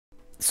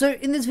So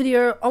in this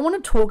video, I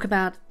want to talk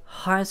about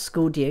High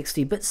School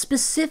DxD, but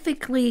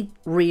specifically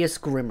Rias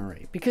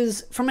Gremory,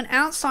 because from an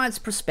outside's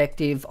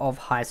perspective of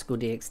High School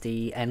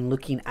DxD and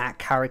looking at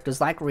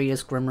characters like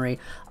Rias Gremory,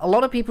 a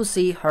lot of people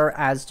see her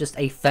as just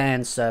a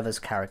fan service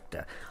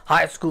character.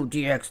 High School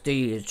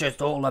DxD is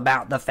just all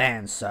about the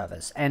fan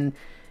service, and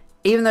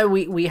even though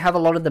we have a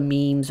lot of the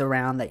memes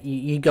around that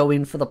you go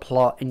in for the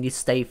plot and you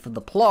stay for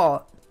the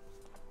plot,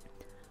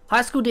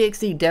 High School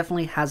DxD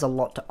definitely has a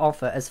lot to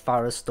offer as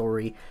far as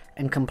story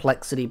and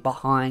complexity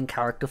behind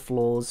character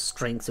flaws,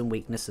 strengths and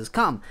weaknesses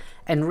come,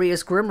 and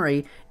Rias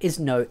Gremory is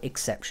no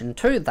exception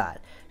to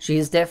that. She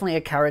is definitely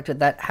a character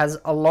that has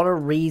a lot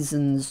of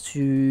reasons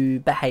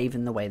to behave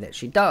in the way that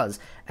she does,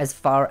 as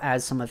far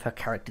as some of her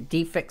character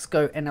defects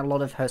go and a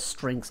lot of her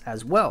strengths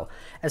as well.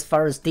 As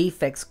far as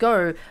defects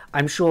go,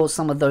 I'm sure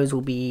some of those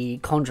will be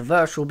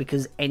controversial,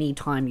 because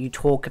anytime you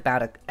talk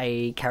about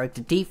a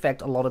character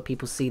defect, a lot of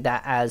people see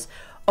that as,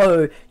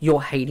 oh,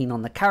 you're hating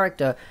on the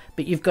character,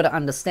 but you've got to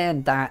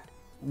understand that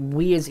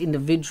we as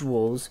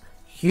individuals,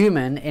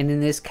 human, and in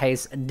this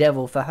case, a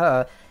devil for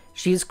her,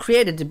 she's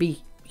created to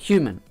be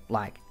human.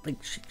 Like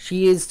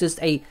she is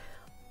just a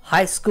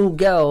high school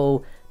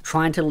girl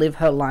trying to live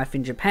her life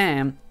in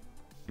Japan,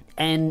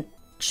 and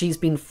she's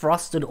been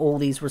thrusted all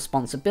these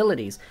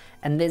responsibilities,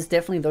 and there's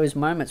definitely those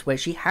moments where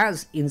she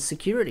has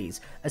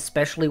insecurities,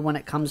 especially when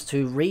it comes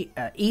to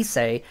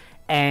Issei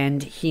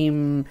and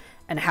him,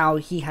 and how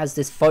he has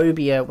this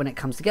phobia when it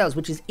comes to girls,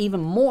 which is even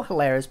more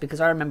hilarious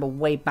because I remember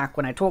way back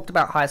when I talked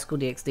about High School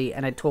DxD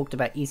and I talked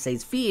about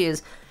Issei's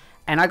fears,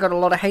 and I got a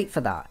lot of hate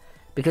for that,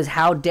 because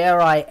how dare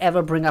I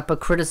ever bring up a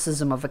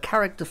criticism of a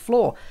character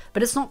flaw.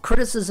 But it's not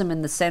criticism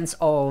in the sense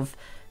of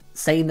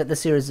saying that the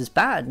series is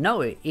bad.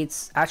 No,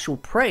 it's actual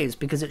praise,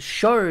 because it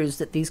shows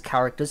that these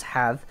characters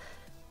have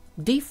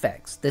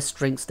defects, their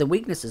strengths, their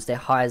weaknesses, their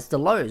highs, their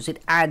lows.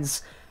 It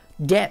adds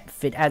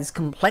depth, it adds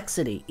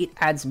complexity, it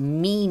adds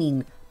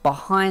meaning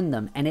behind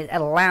them, and it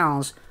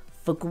allows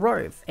for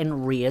growth,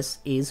 and Rias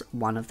is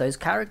one of those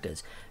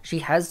characters. She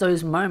has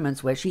those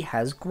moments where she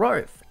has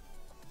growth,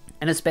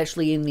 and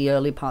especially in the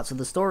early parts of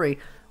the story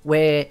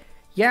where,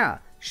 yeah,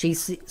 she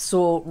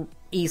saw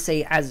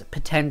Issei as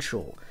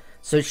potential,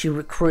 so she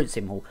recruits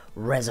him or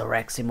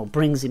resurrects him or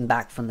brings him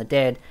back from the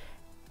dead,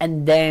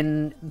 and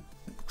then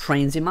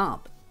trains him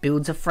up,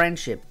 builds a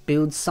friendship,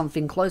 builds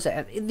something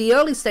closer. In the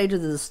early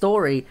stages of the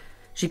story,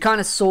 she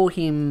kind of saw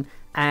him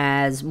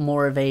as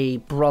more of a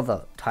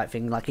brother type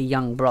thing, like a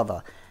young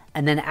brother,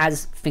 and then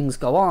as things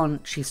go on,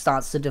 she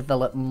starts to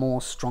develop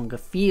more stronger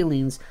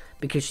feelings,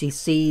 because she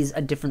sees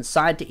a different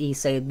side to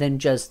Issei than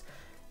just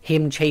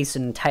him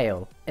chasing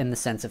tail, in the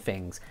sense of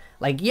things.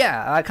 Like,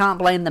 yeah, I can't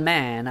blame the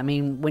man. I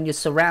mean, when you're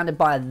surrounded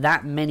by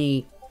that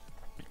many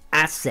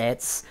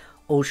assets,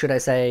 or should I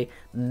say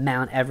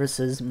Mount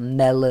Everest's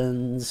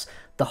melons,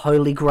 the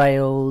holy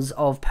grails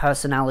of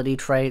personality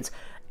traits,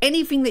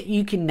 anything that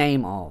you can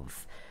name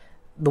of,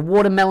 the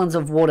watermelons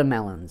of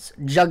watermelons,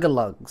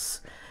 juggalugs,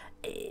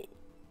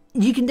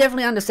 you can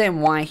definitely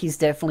understand why he's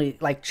definitely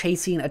like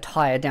chasing a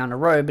tire down the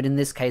road, but in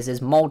this case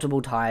there's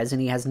multiple tires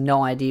and he has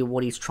no idea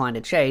what he's trying to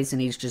chase,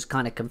 and he's just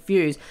kind of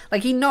confused.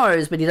 Like, he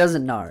knows, but he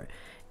doesn't know,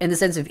 in the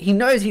sense of he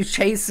knows he's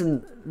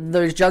chasing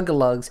those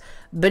juggalugs,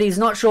 but he's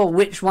not sure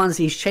which ones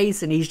he's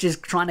chasing. He's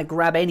just trying to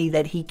grab any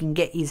that he can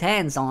get his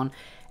hands on.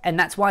 And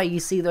that's why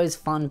you see those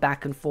fun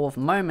back and forth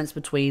moments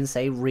between,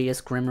 say,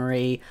 Rias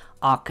Gremory,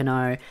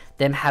 Arkano,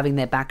 them having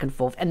their back and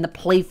forth, and the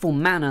playful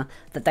manner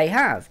that they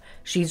have.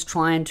 She's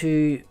trying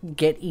to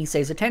get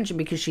Issei's attention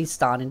because she's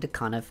starting to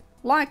kind of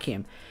like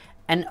him.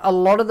 And a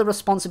lot of the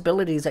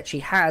responsibilities that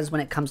she has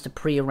when it comes to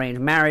pre-arranged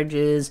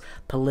marriages,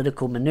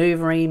 political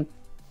maneuvering,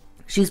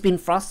 she's been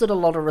thrusted a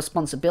lot of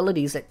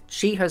responsibilities that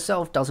she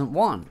herself doesn't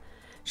want.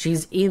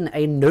 She's in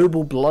a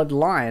noble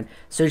bloodline,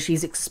 so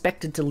she's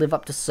expected to live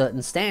up to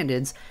certain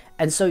standards,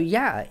 and so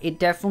yeah, it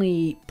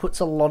definitely puts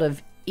a lot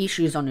of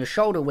issues on your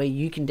shoulder where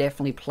you can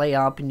definitely play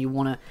up and you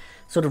want to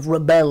sort of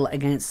rebel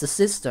against the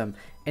system.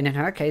 And in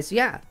her case,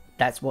 yeah,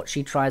 that's what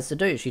she tries to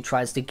do. She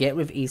tries to get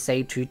with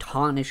Issei to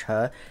tarnish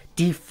her,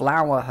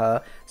 deflower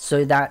her,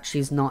 so that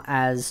she's not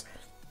as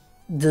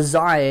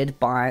desired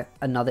by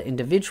another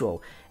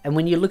individual. And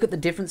when you look at the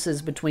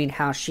differences between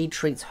how she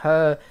treats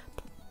her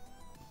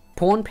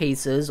pawn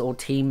pieces or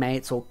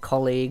teammates or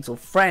colleagues or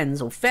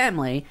friends or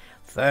family,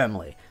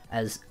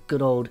 as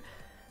good old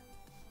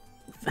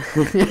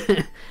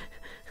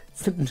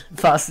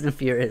Fast and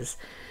Furious,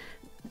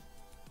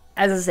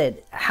 as I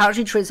said, how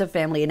she treats her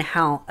family and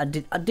how a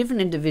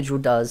different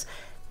individual does,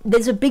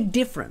 there's a big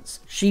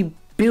difference. She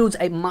builds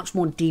a much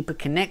more deeper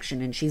connection,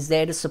 and she's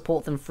there to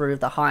support them through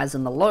the highs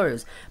and the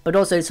lows. But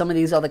also, some of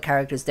these other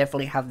characters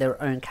definitely have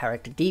their own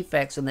character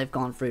defects, and they've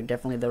gone through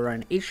definitely their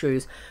own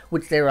issues,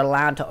 which they're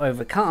allowed to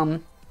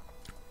overcome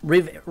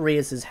with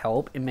Rias's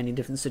help in many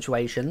different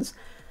situations.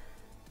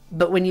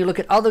 But when you look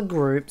at other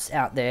groups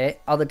out there,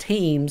 other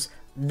teams,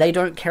 they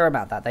don't care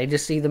about that. They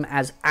just see them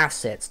as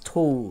assets,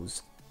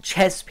 tools,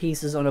 chess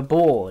pieces on a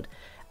board,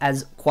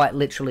 as quite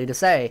literally to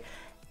say.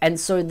 And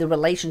so the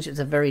relationships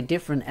are very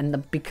different,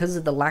 and because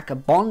of the lack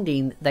of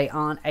bonding, they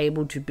aren't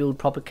able to build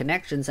proper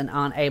connections and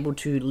aren't able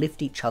to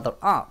lift each other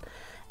up.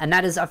 And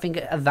that is, I think,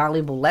 a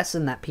valuable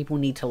lesson that people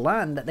need to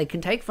learn, that they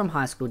can take from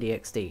High School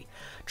DxD.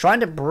 Trying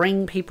to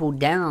bring people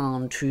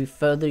down to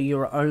further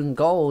your own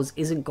goals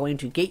isn't going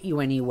to get you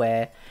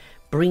anywhere.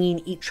 Bringing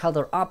each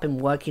other up and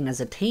working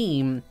as a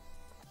team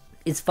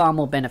is far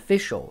more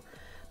beneficial.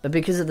 But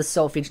because of the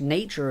selfish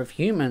nature of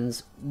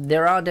humans,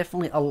 there are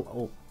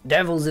definitely,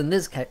 devils in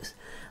this case,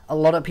 a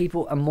lot of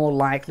people are more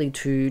likely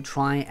to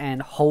try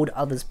and hold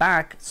others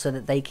back so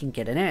that they can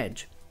get an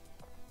edge.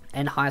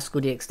 And High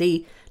School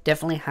DxD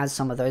definitely has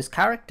some of those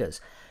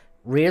characters.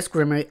 Rias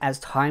Gremory, as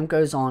time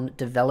goes on,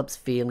 develops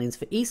feelings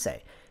for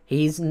Issei.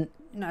 He's,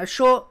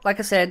 sure, like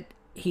I said,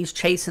 he's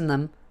chasing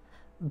them,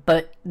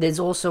 but there's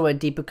also a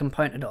deeper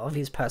component of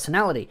his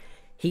personality.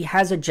 He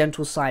has a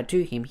gentle side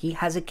to him, he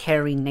has a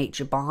caring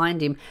nature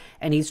behind him,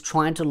 and he's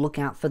trying to look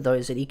out for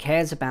those that he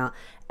cares about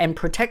and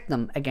protect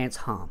them against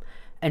harm.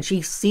 And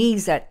she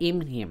sees that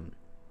in him.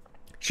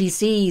 She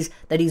sees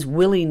that he's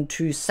willing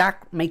to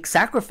make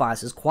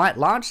sacrifices, quite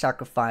large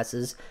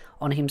sacrifices,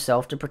 on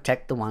himself to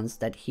protect the ones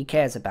that he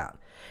cares about.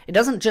 It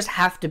doesn't just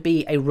have to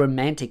be a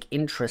romantic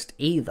interest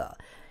either.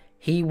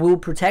 He will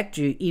protect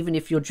you even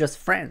if you're just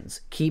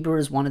friends. Kiba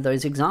is one of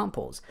those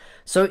examples.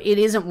 So it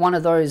isn't one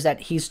of those that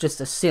he's just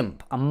a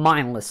simp, a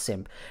mindless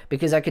simp,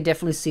 because I could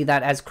definitely see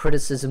that as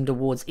criticism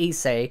towards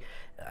Issei.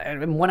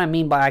 And what I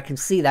mean by I can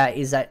see that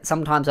is that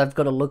sometimes I've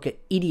got to look at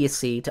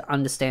idiocy to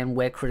understand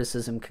where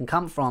criticism can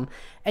come from.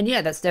 And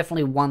yeah, that's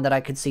definitely one that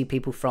I could see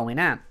people throwing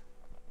at.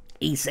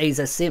 Issei's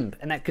a simp,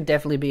 and that could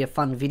definitely be a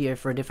fun video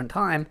for a different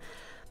time.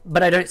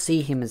 But I don't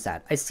see him as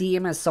that. I see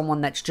him as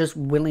someone that's just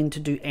willing to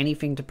do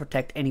anything to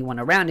protect anyone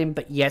around him.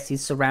 But yes,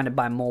 he's surrounded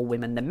by more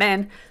women than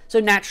men, so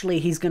naturally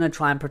he's going to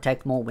try and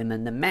protect more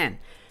women than men.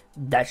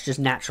 That's just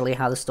naturally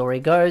how the story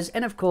goes.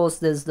 And of course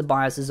there's the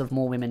biases of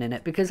more women in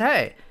it, because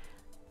hey,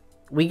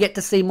 we get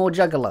to see more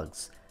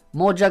juggalugs.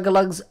 More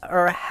juggalugs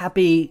are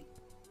happy.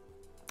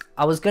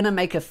 I was going to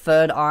make a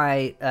third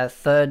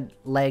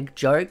leg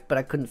joke, but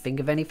I couldn't think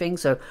of anything,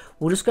 so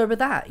we'll just go with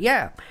that.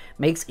 Yeah,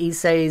 makes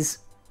Issei's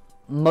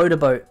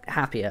motorboat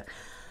happier.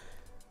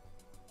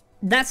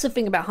 That's the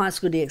thing about High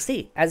School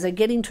DxD, as I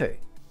get into,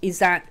 is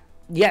that,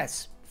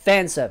 yes,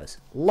 fan service,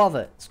 love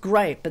it, it's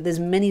great, but there's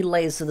many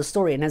layers to the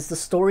story, and as the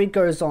story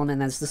goes on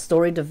and as the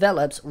story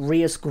develops,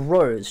 Rias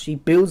grows, she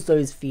builds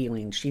those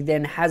feelings, she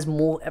then has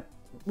more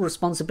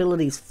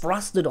responsibilities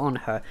thrusted on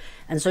her,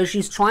 and so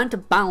she's trying to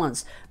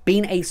balance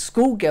being a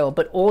schoolgirl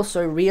but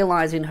also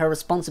realizing her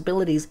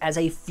responsibilities as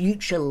a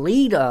future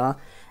leader,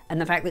 and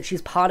the fact that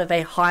she's part of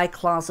a high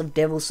class of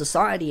devil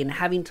society and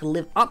having to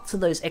live up to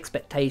those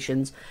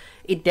expectations.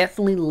 It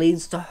definitely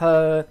leads to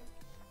her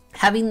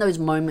having those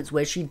moments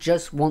where she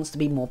just wants to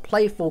be more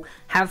playful,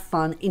 have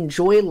fun,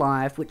 enjoy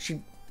life, which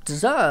she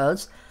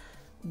deserves.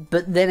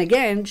 But then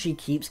again, she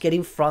keeps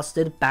getting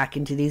thrusted back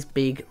into these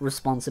big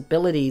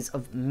responsibilities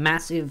of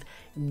massive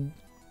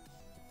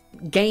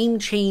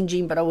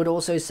game-changing, but I would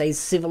also say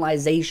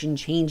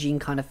civilization-changing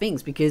kind of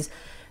things, because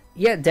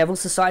yeah, Devil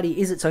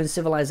Society is its own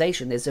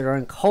civilization. There's their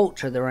own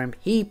culture, their own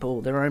people,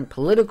 their own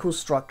political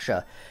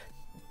structure,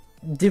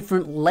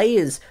 different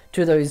layers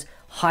to those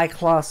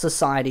high-class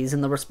societies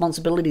and the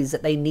responsibilities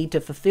that they need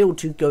to fulfill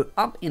to go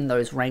up in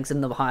those ranks.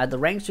 And the higher the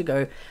ranks you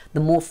go, the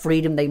more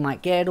freedom they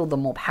might get, or the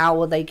more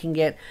power they can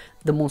get,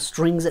 the more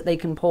strings that they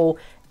can pull.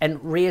 And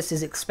Rias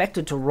is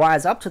expected to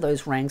rise up to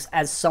those ranks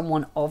as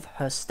someone of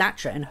her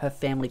stature and her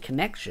family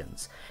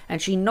connections. And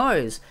she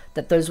knows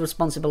that those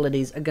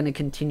responsibilities are going to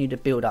continue to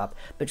build up,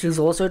 but she's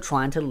also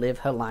trying to live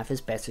her life as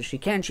best as she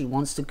can. She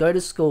wants to go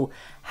to school,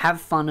 have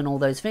fun and all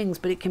those things,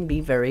 but it can be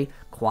very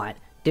quite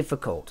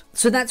difficult.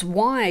 So that's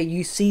why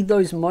you see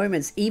those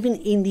moments even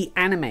in the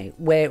anime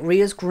where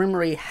Rias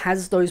Gremory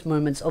has those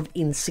moments of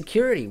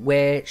insecurity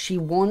where she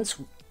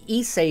wants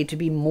Issei to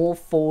be more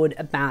forward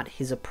about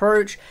his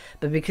approach,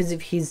 but because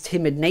of his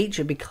timid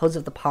nature, because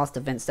of the past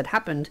events that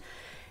happened,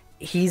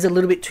 he's a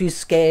little bit too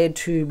scared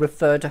to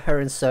refer to her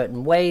in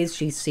certain ways.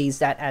 She sees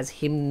that as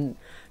him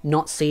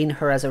not seeing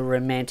her as a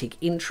romantic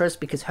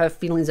interest, because her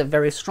feelings are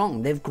very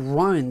strong. They've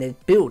grown,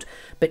 they've built,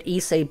 but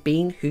Issei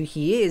being who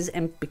he is,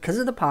 and because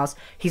of the past,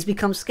 he's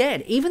become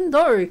scared. Even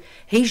though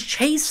he's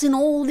chasing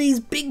all these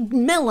big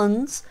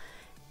melons,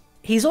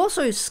 he's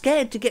also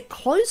scared to get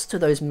close to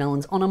those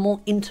melons on a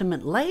more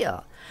intimate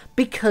layer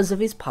because of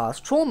his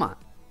past trauma.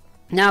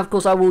 Now, of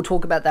course, I will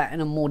talk about that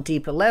in a more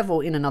deeper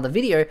level in another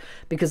video,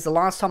 because the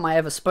last time I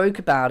ever spoke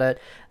about it,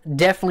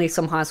 definitely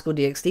some High School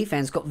DxD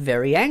fans got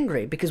very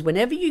angry, because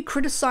whenever you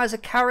criticize a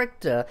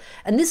character,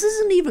 and this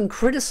isn't even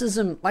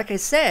criticism, like I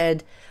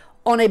said,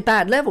 on a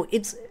bad level,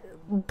 it's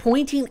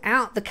pointing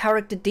out the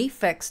character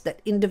defects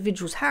that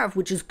individuals have,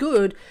 which is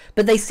good,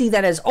 but they see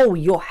that as, oh,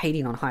 you're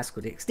hating on High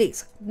School DxD.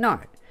 It's like, no,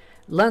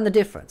 learn the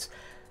difference.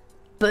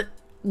 But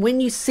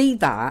when you see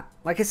that,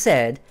 like I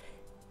said,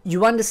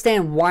 you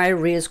understand why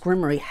Rias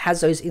Gremory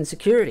has those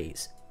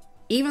insecurities.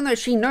 even though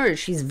she knows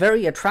she's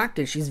very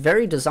attractive, she's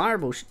very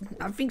desirable,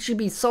 I think she'd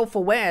be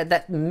self-aware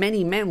that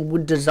many men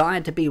would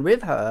desire to be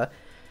with her,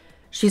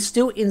 she's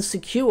still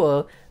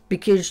insecure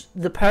because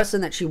the person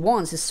that she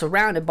wants is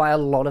surrounded by a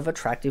lot of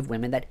attractive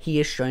women that he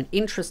has shown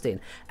interest in.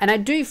 And I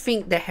do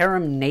think the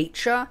harem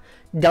nature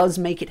does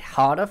make it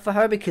harder for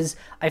her, because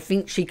I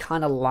think she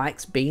kind of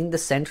likes being the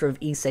center of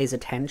Issei's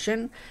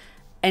attention.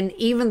 And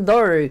even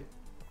though,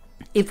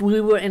 if we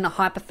were in a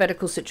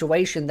hypothetical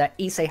situation that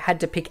Issei had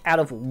to pick out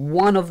of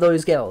one of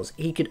those girls,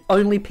 he could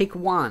only pick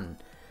one,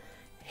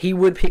 he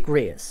would pick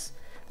Rias.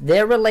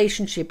 Their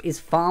relationship is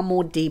far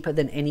more deeper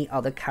than any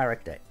other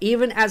character.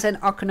 Even as an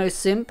Akuno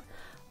simp,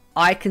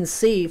 I can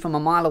see from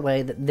a mile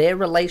away that their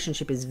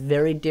relationship is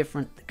very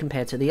different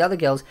compared to the other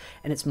girls,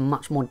 and it's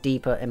much more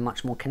deeper and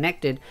much more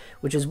connected,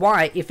 which is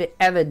why if it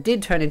ever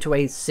did turn into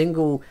a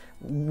single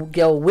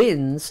girl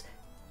wins,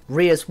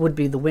 Rias would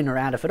be the winner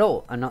out of it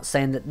all. I'm not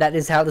saying that that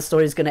is how the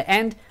story is going to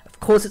end. Of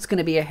course it's going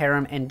to be a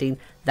harem ending.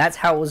 That's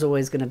how it was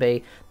always going to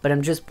be. But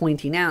I'm just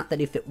pointing out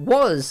that if it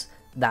was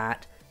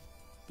that,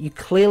 you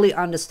clearly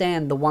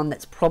understand the one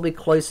that's probably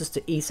closest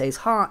to Issei's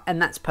heart,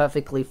 and that's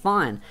perfectly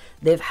fine.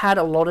 They've had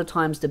a lot of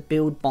times to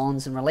build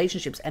bonds and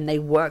relationships, and they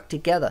work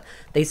together.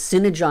 They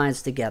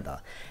synergize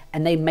together,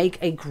 and they make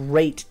a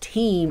great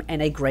team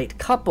and a great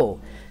couple.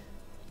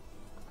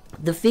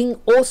 The thing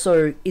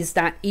also is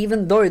that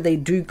even though they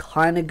do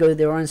kind of go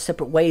their own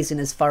separate ways in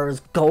as far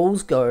as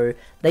goals go,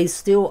 they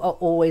still are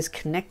always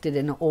connected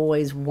and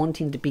always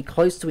wanting to be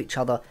close to each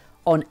other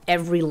on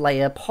every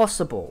layer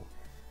possible.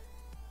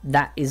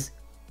 That is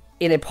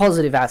in a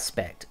positive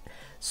aspect.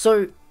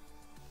 So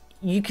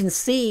you can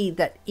see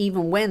that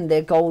even when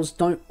their goals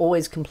don't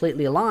always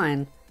completely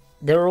align,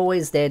 they're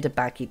always there to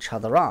back each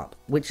other up,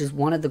 which is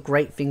one of the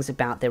great things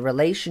about their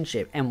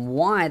relationship and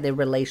why their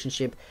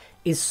relationship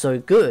is so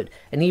good.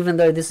 And even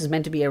though this is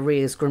meant to be a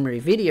Rias Gremory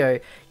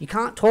video, you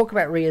can't talk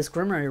about Rias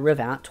Gremory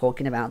without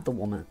talking about the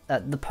woman,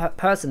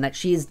 person that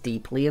she is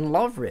deeply in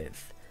love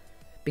with.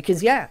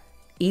 Because yeah,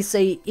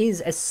 Issei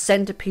is a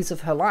centerpiece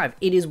of her life.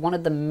 It is one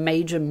of the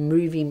major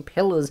moving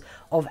pillars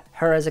of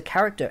her as a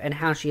character and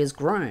how she has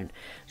grown.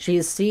 She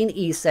has seen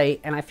Issei,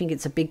 and I think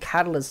it's a big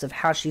catalyst of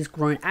how she's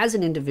grown as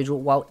an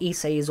individual, while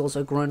Issei has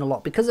also grown a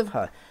lot because of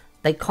her.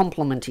 They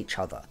complement each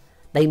other.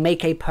 They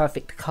make a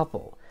perfect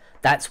couple.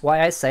 That's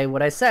why I say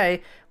what I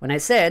say when I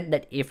said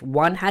that if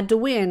one had to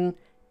win,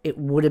 it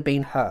would have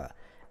been her.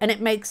 And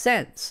it makes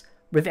sense.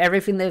 With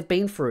everything they've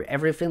been through,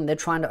 everything they're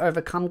trying to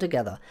overcome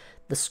together,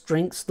 the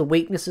strengths, the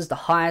weaknesses, the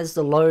highs,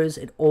 the lows,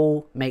 it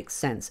all makes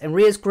sense. And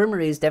Rias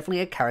Gremory is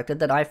definitely a character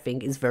that I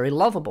think is very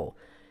lovable.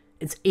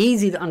 It's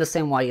easy to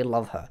understand why you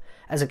love her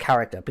as a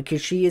character,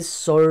 because she is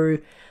so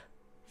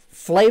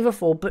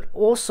flavorful, but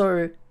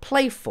also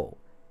playful.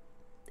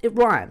 It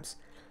rhymes.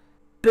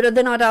 But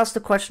then I'd ask the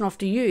question off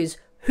to you is,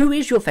 who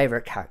is your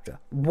favorite character?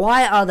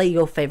 Why are they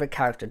your favorite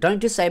character? Don't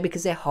just say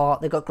because they're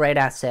hot, they've got great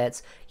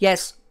assets.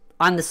 Yes,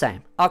 I'm the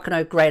same.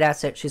 Akuno, great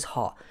asset, she's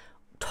hot.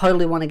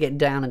 Totally want to get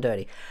down and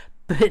dirty.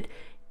 But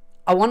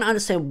I want to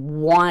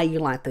understand why you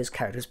like those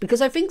characters.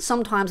 Because I think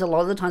sometimes, a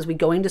lot of the times, we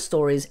go into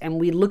stories and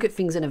we look at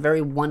things in a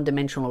very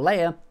one-dimensional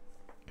layer,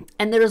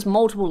 and there is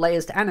multiple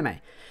layers to anime.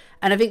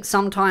 And I think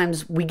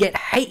sometimes we get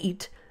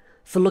hate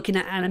for looking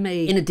at anime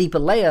in a deeper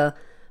layer,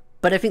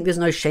 but I think there's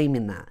no shame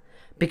in that.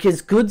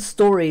 Because good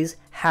stories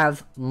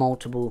have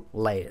multiple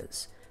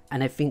layers.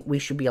 And I think we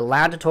should be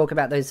allowed to talk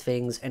about those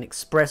things and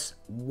express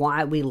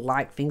why we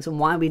like things and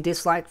why we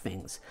dislike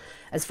things.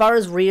 As far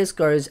as Rias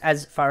goes,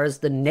 as far as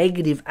the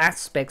negative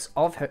aspects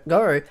of her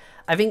go,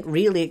 I think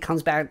really it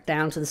comes back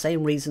down to the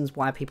same reasons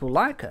why people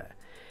like her.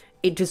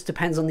 It just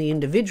depends on the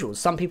individual.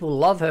 Some people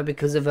love her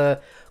because of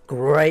her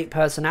great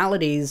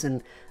personalities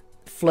and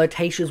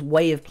flirtatious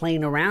way of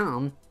playing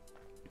around.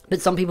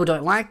 But some people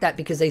don't like that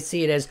because they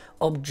see it as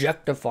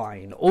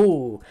objectifying.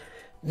 Oh,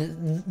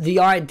 the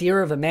idea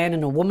of a man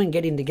and a woman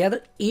getting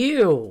together,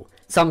 ew.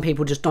 Some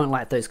people just don't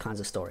like those kinds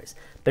of stories.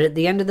 But at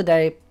the end of the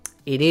day,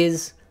 it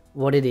is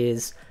what it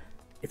is.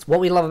 It's what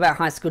we love about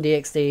High School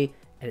DxD,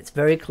 and it's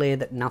very clear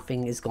that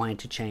nothing is going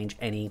to change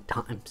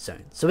anytime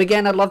soon. So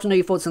again, I'd love to know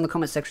your thoughts in the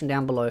comment section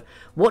down below.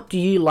 What do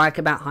you like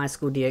about High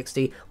School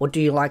DxD? What do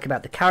you like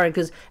about the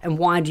characters? And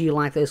why do you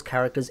like those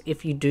characters?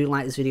 If you do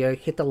like this video,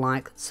 hit the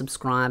like,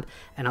 subscribe,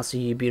 and I'll see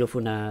you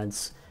beautiful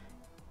nerds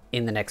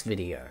in the next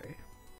video.